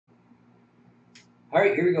All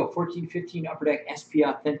right, here we go. 14-15 Upper Deck SP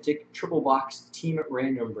Authentic Triple Box Team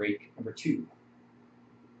Random Break number 2.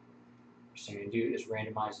 First thing I'm going to do is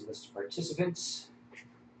randomize the list of participants.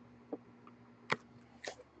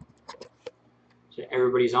 So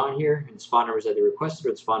everybody's on here, and the spot numbers that they requested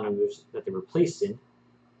or the spot numbers that they were placed in.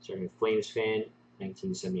 Starting with Flames Fan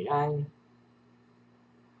 1979.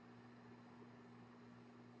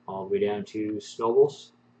 All the way down to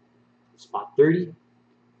Snowballs, spot 30.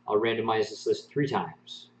 I'll randomize this list 3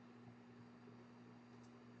 times.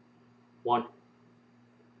 1,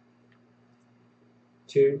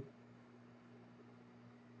 2,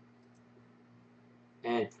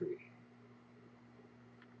 and 3.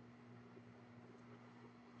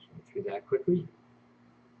 Just go through that quickly.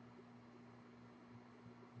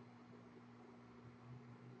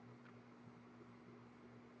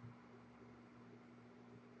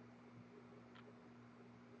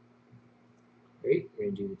 Great, we're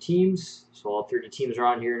going to do the teams. So all 30 teams are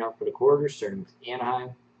on here in alphabetical order, starting with Anaheim,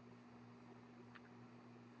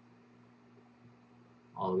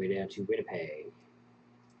 all the way down to Winnipeg.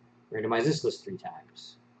 Randomize this list 3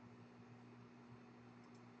 times.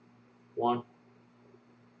 1,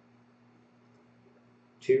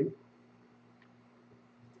 2,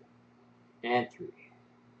 and 3.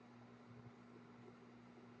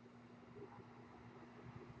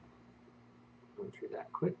 Going through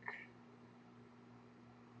that quick.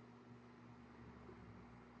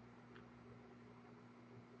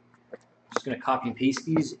 Just going to copy and paste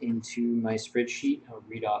these into my spreadsheet. I'll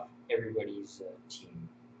read off everybody's team.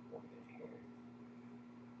 Here.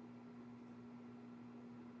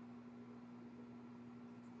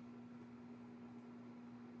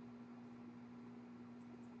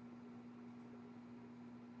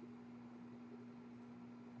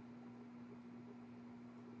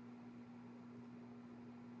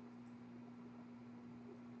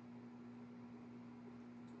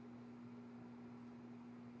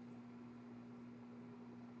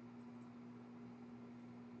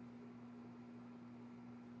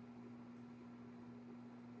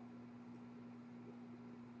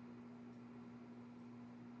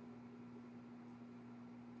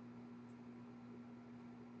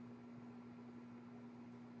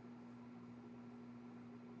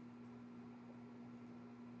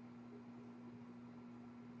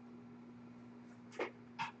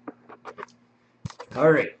 All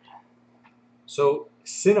right. So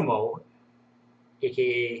Cinemo,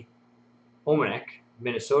 aka Omanek,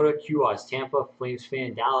 Minnesota, QOS, Tampa, Flames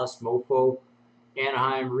Fan, Dallas, Mofo,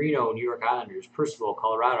 Anaheim, Reno, New York Islanders, Percival,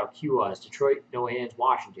 Colorado, QOS, Detroit, No Hands,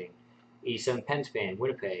 Washington, 87 Pens Fan,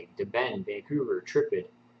 Winnipeg, DeBen, Vancouver, Tripid,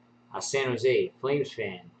 San Jose, Flames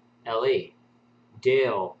Fan, LA,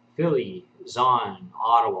 Dale, Philly, Zon,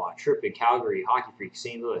 Ottawa, Tripid, Calgary, Hockey Freak,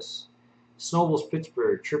 St. Louis, Snowballs,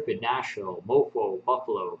 Pittsburgh, Tripid, Nashville, Mofo,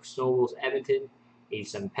 Buffalo, Snowballs, Edmonton,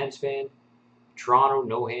 87 Pens Fan, Toronto,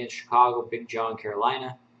 No Hands, Chicago, Big John,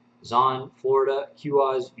 Carolina, Zon, Florida,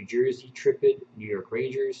 QOS, New Jersey, Tripid, New York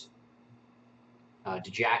Rangers,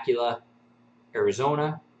 Dejacula,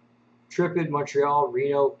 Arizona, Tripid, Montreal,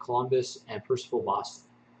 Reno, Columbus, and Percival, Boston.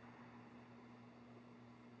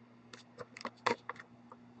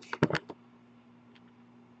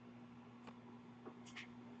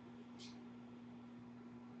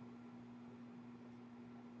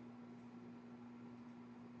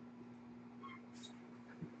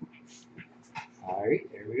 All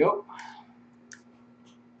right, there we go.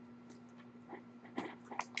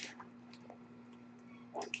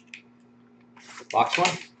 Box 1.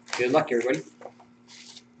 Good luck, everybody.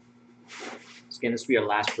 Again, this will be our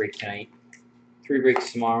last break tonight. 3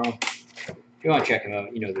 breaks tomorrow. If you want to check them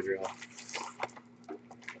out, you know the drill.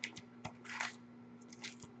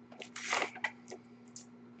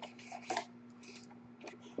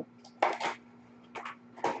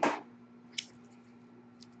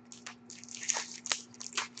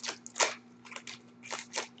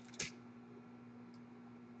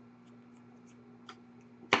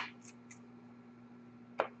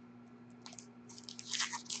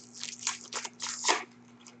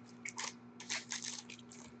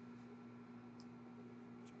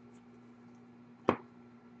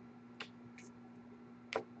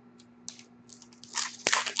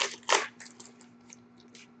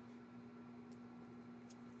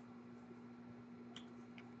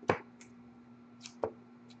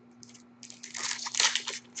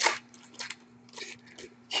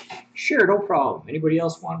 Sure, no problem. Anybody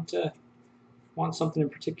else want something in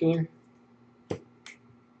particular?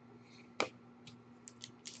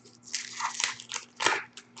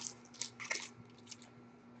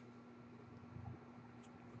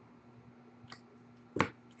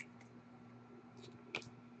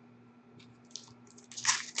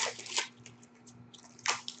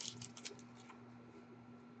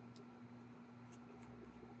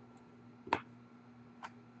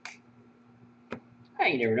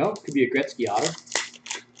 You never know. Could be a Gretzky auto.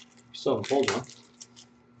 Still haven't pulled one.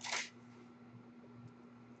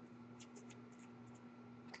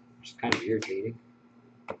 Which is kind of irritating.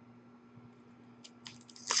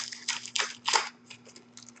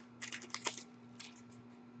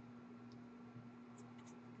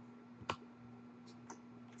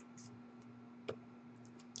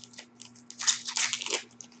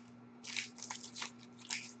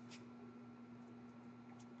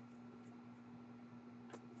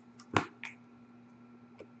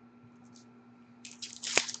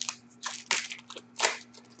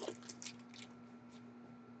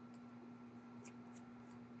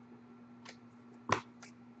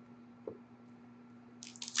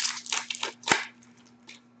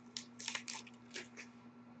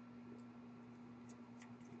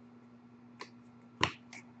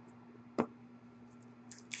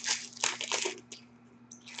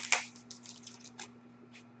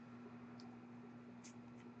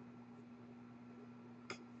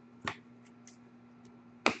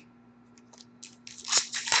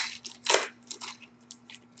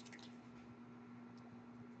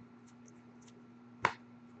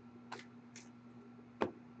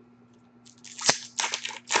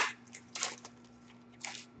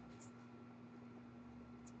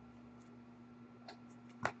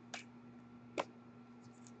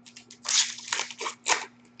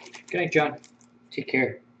 Good night, John. Take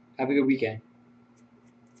care. Have a good weekend.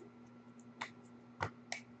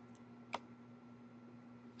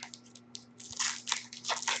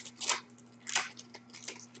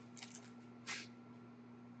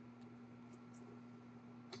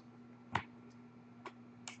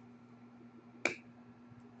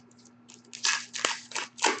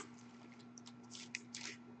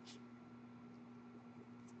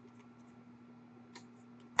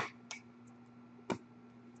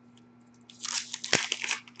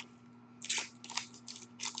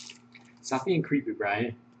 Stop being creepy,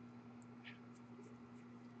 Brian.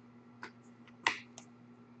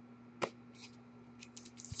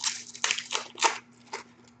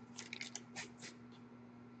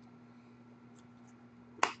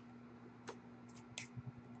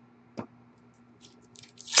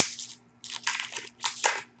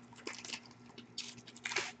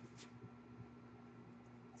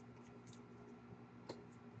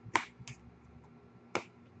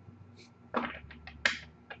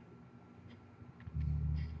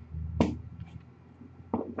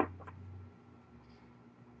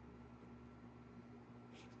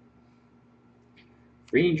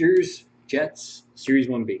 Rangers, Jets, Series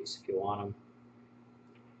 1 base. If you want them,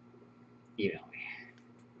 email me.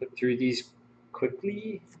 Look through these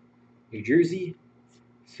quickly. New Jersey,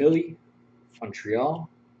 Philly, Montreal,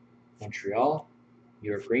 New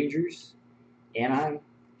York Rangers, Anaheim,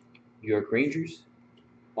 New York Rangers,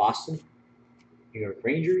 Boston, New York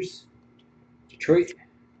Rangers, Detroit,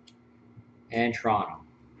 and Toronto.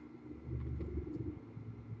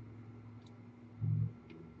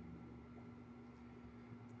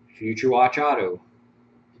 Future Watch Auto.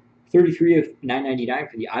 33 of 999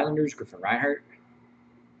 for the Islanders, Griffin Reinhart.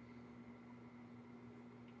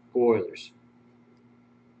 Oilers.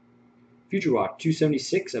 Future Watch.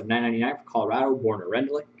 276 of 999 for Colorado, Borna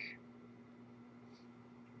Rendlick.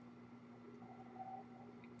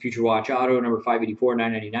 Future Watch Auto number 584,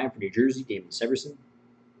 999 for New Jersey, Damon Severson.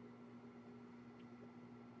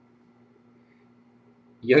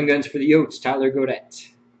 Young Guns for the Oats, Tyler Gaudette.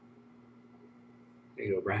 There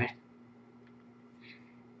you go, Brian.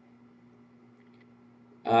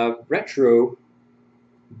 Retro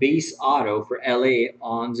base auto for LA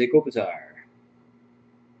on Kopitar.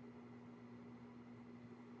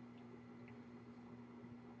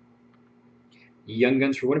 Young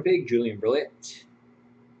Guns for Winnipeg, Julian Burlett.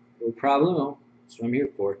 No problemo. That's what I'm here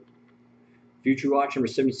for. Future Watch number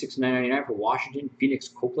 76 999 for Washington, Phoenix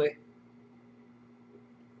Copley.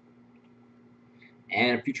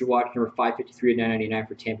 And Future Watch number 553 999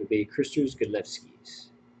 for Tampa Bay, Christos Godlevskis.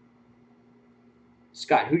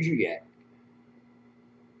 Scott, who'd you get?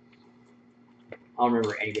 I don't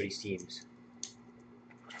remember anybody's teams.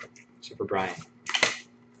 Except for Brian.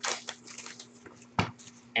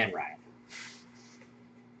 And Ryan.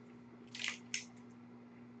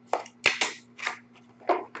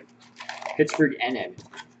 Pittsburgh and Edmonton.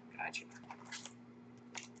 Gotcha.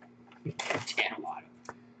 Damn auto.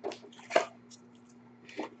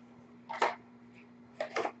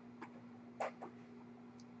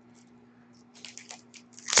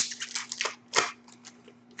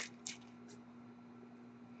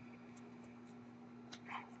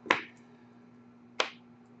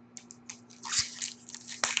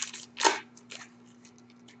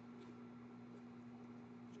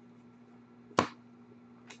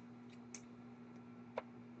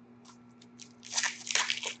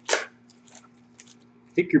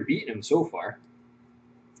 I think you're beating him so far,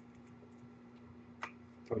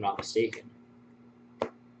 if I'm not mistaken.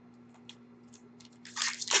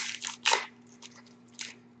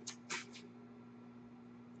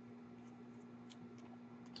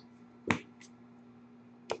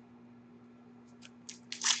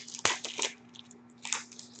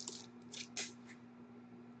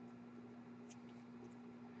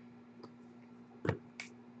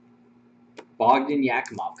 Bogdan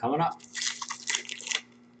Yakimov coming up.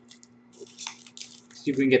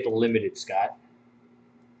 See if we can get the limited, Scott.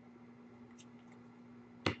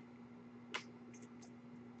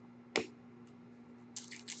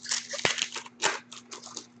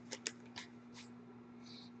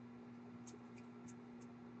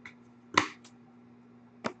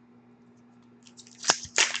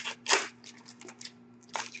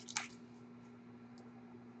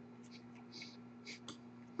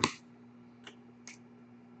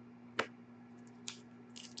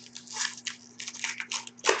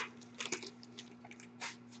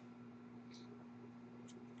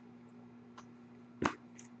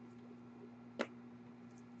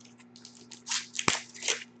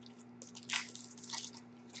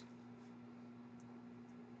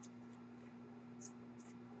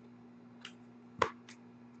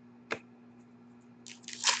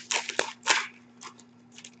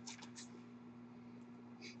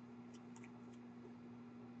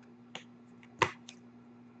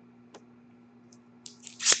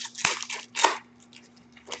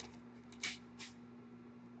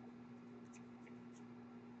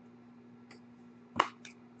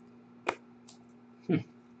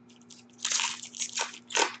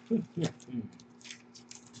 Been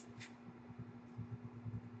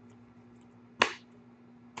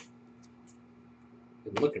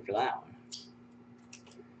looking for that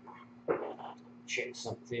one. Check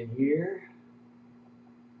something here.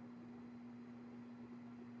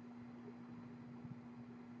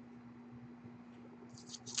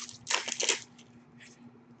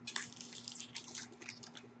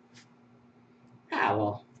 Ah,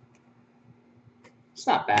 well, it's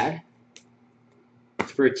not bad.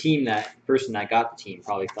 It's for a team that person that got the team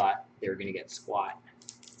probably thought they were going to get squat.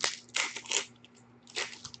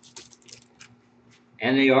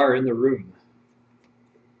 And they are in the room.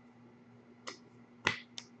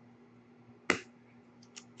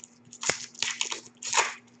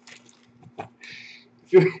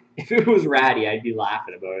 If it was Ratty, I'd be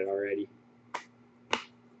laughing about it already.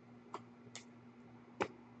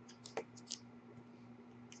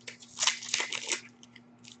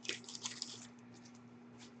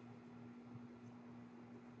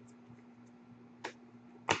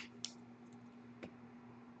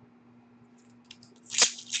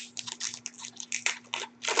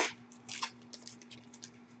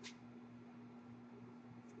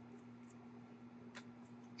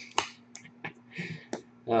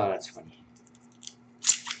 Oh, that's funny.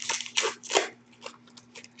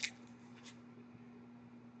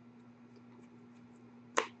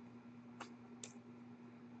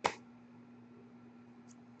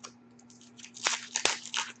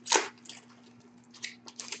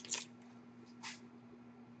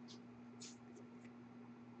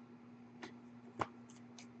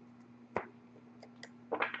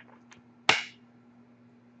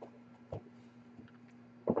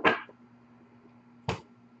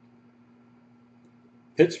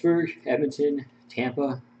 Pittsburgh, Edmonton,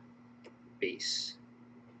 Tampa, base.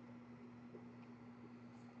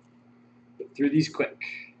 Get through these quick.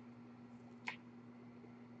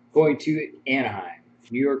 Going to Anaheim,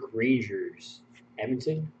 New York Rangers,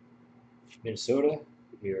 Edmonton, Minnesota,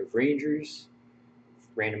 New York Rangers.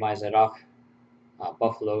 Randomize that off.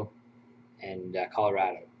 Buffalo and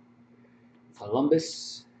Colorado.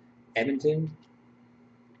 Columbus, Edmonton,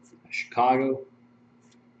 Chicago,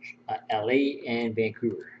 LA, and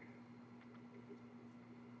Vancouver.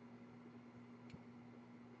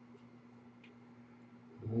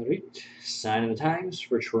 All right. Sign of the times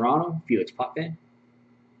for Toronto, Felix Potvin.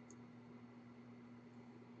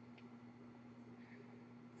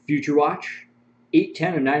 Future Watch,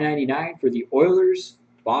 810 of 999 for the Oilers,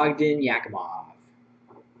 Bogdan Yakimov.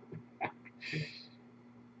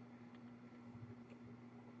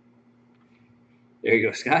 There you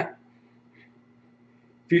go, Scott.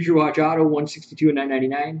 Future Watch Auto, 162 of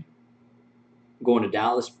 999. Going to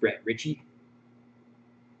Dallas, Brett Ritchie.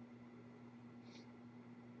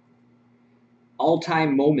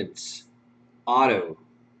 All-time moments, Auto.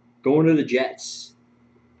 Going to the Jets,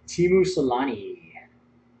 Teemu Selanne.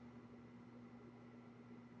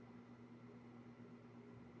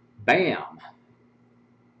 Bam.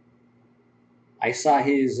 I saw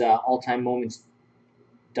his all-time moments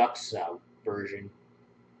Ducks version.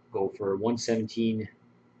 go for 117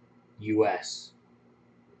 US.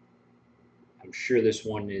 I'm sure this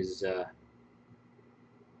one is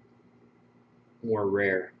more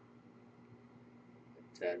rare.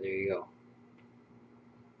 But, there you go.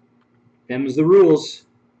 Them's the rules.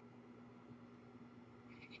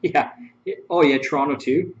 Yeah. Oh yeah, Toronto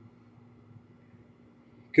too.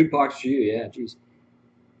 Good box for you. Yeah, jeez.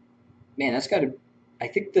 Man, that's got to. I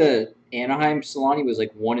think the Anaheim Solani was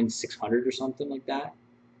like 1 in 600 or something like that. I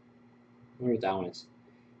wonder what that one is.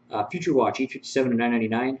 Future Watch 857 to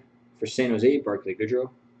 999 for San Jose, Barclay Goodrow.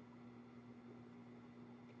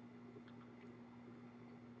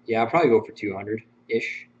 Yeah, I'll probably go for 200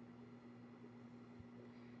 ish.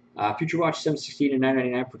 Future Watch 716 to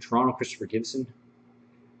 999 for Toronto, Christopher Gibson.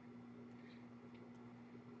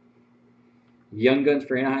 Young Guns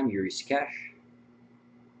for Anaheim, Yuri Sikash.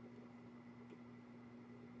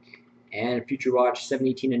 And Future Watch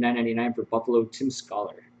 718 to 999 for Buffalo, Tim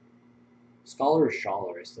Scholar. Scholar or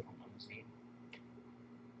Schaller? I still don't know his name.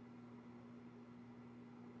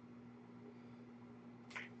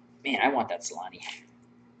 Man, I want that Solani.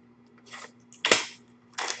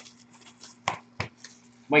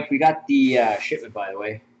 Mike, we got the shipment, by the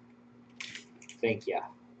way. Thank you.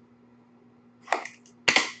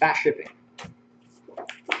 Fast shipping.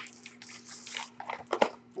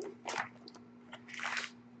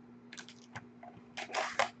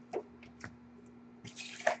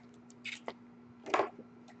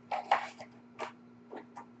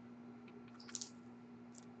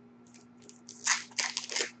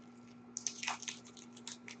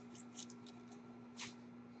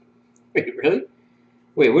 Wait, really?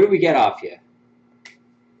 Wait, what did we get off you?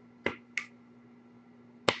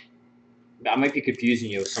 I might be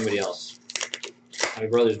confusing you with somebody else. My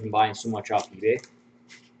brother's been buying so much off eBay.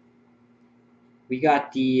 We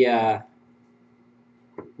got the,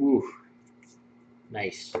 ooh,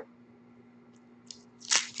 nice.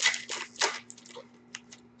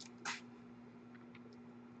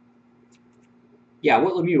 Yeah,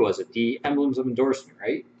 what Lemieux was it? The Emblems of Endorsement,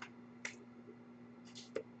 right?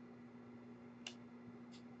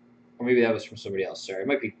 Or maybe that was from somebody else. Sorry, it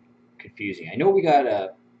might be confusing. I know we got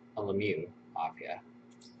a Lemieux off, yeah.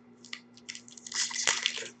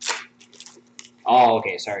 Oh,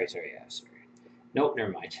 okay. Sorry. Yeah, sorry. Nope,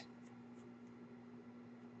 never mind.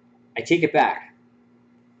 I take it back.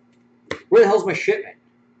 Where the hell's my shipment?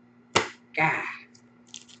 Gah.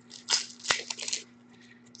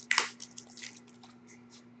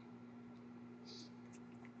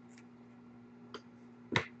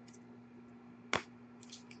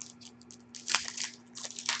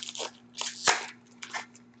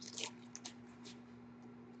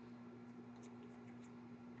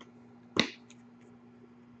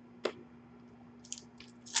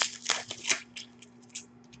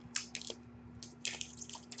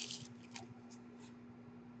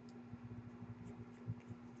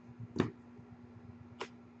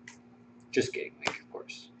 Just kidding, Mike, of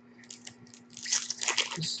course.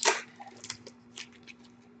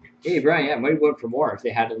 Hey, Brian, yeah, might have went for more if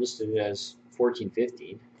they had it listed as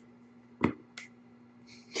 14.15. I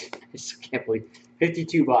just can't believe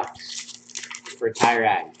 $52 for a Tire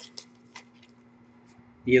Addy.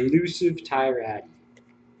 The elusive Tire Addy.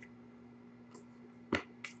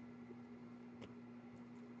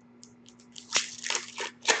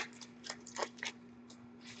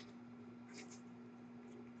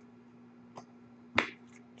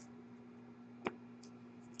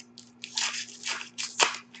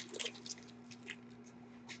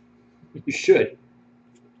 You should.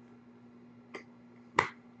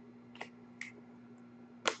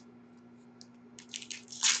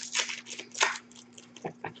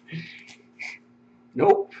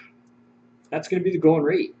 Nope. That's going to be the going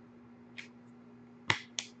rate.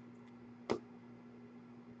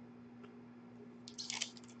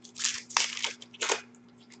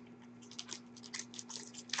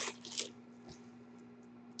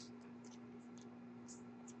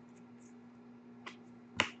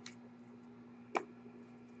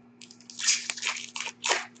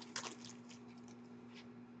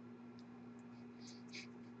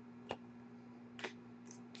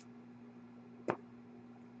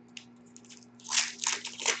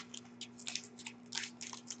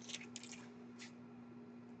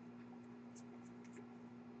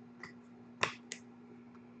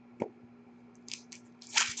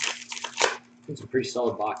 Some pretty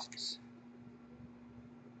solid boxes.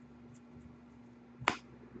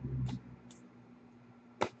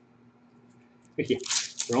 Yeah,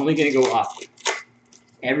 they're only going to go up.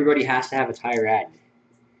 Everybody has to have a Tire Addy.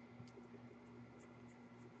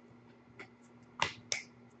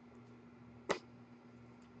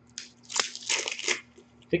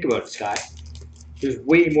 Think about it, Scott. There's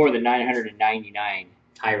way more than 999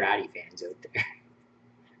 Ty Ratty fans out there.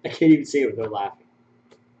 I can't even say it without laughing.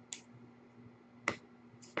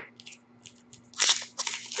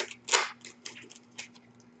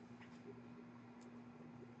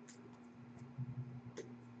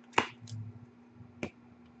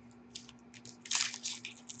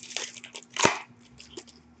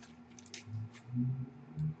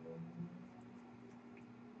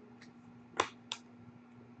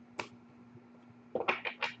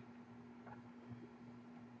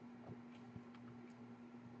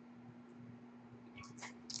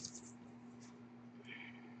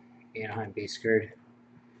 Anaheim base card.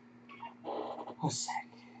 Oh, sec.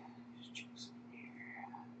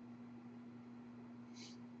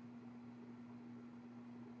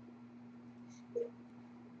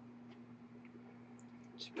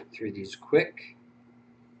 Let's get through these quick.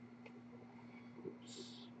 Oops.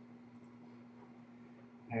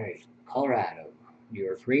 All right, Colorado, New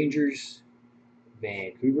York Rangers,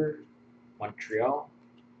 Vancouver, Montreal,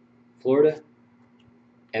 Florida,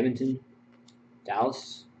 Edmonton,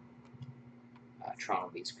 Dallas,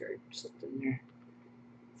 Toronto base card slipped in there.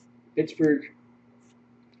 Pittsburgh,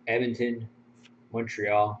 Edmonton,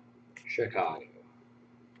 Montreal, Chicago.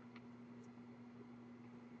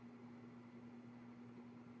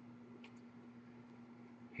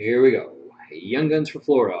 Here we go. Young Guns for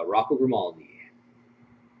Florida, Rocco Grimaldi.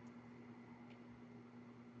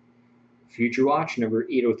 Future Watch, number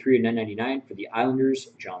 803 of 999 for the Islanders,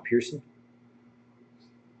 John Pearson.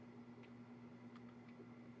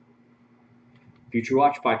 Future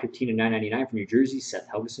Watch, 515 of 999 for New Jersey, Seth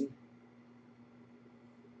Helgeson.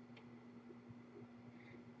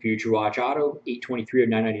 Future Watch Auto, 823 of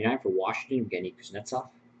 999 for Washington, Evgeny Kuznetsov.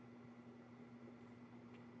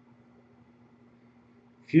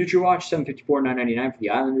 Future Watch, 754 of 999 for the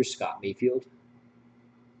Islanders, Scott Mayfield.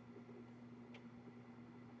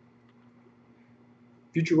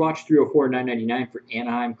 Future Watch, 304 of 999 for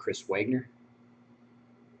Anaheim, Chris Wagner.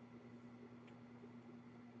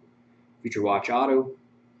 Future Watch Auto,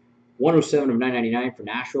 107 of 999 for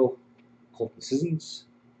Nashville, Colton Sissons.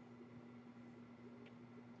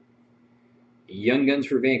 Young Guns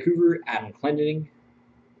for Vancouver, Adam Clendening.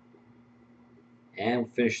 And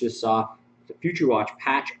we'll finish this off with the Future Watch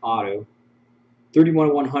Patch Auto, 31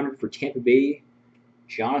 of 100 for Tampa Bay,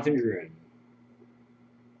 Jonathan Drouin.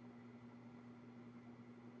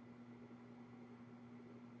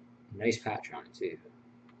 Nice patch on it, too.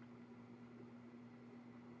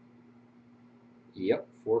 Yep,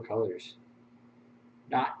 4 colors.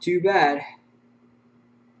 Not too bad.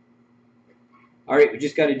 All right, we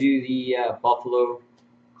just got to do the Buffalo,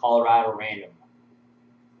 Colorado random.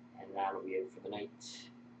 And that'll be it for the night.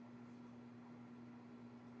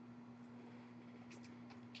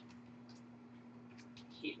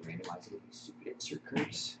 Hate randomizing these stupid insert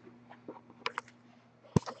cards.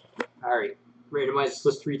 All right, randomize this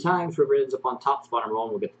list 3 times. Whoever ends up on top, spot number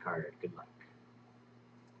 1 will get the card. Good luck.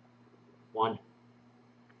 1,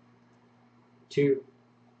 2,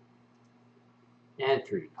 and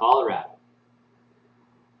 3. Colorado.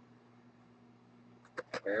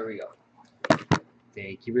 There we go.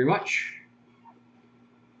 Thank you very much.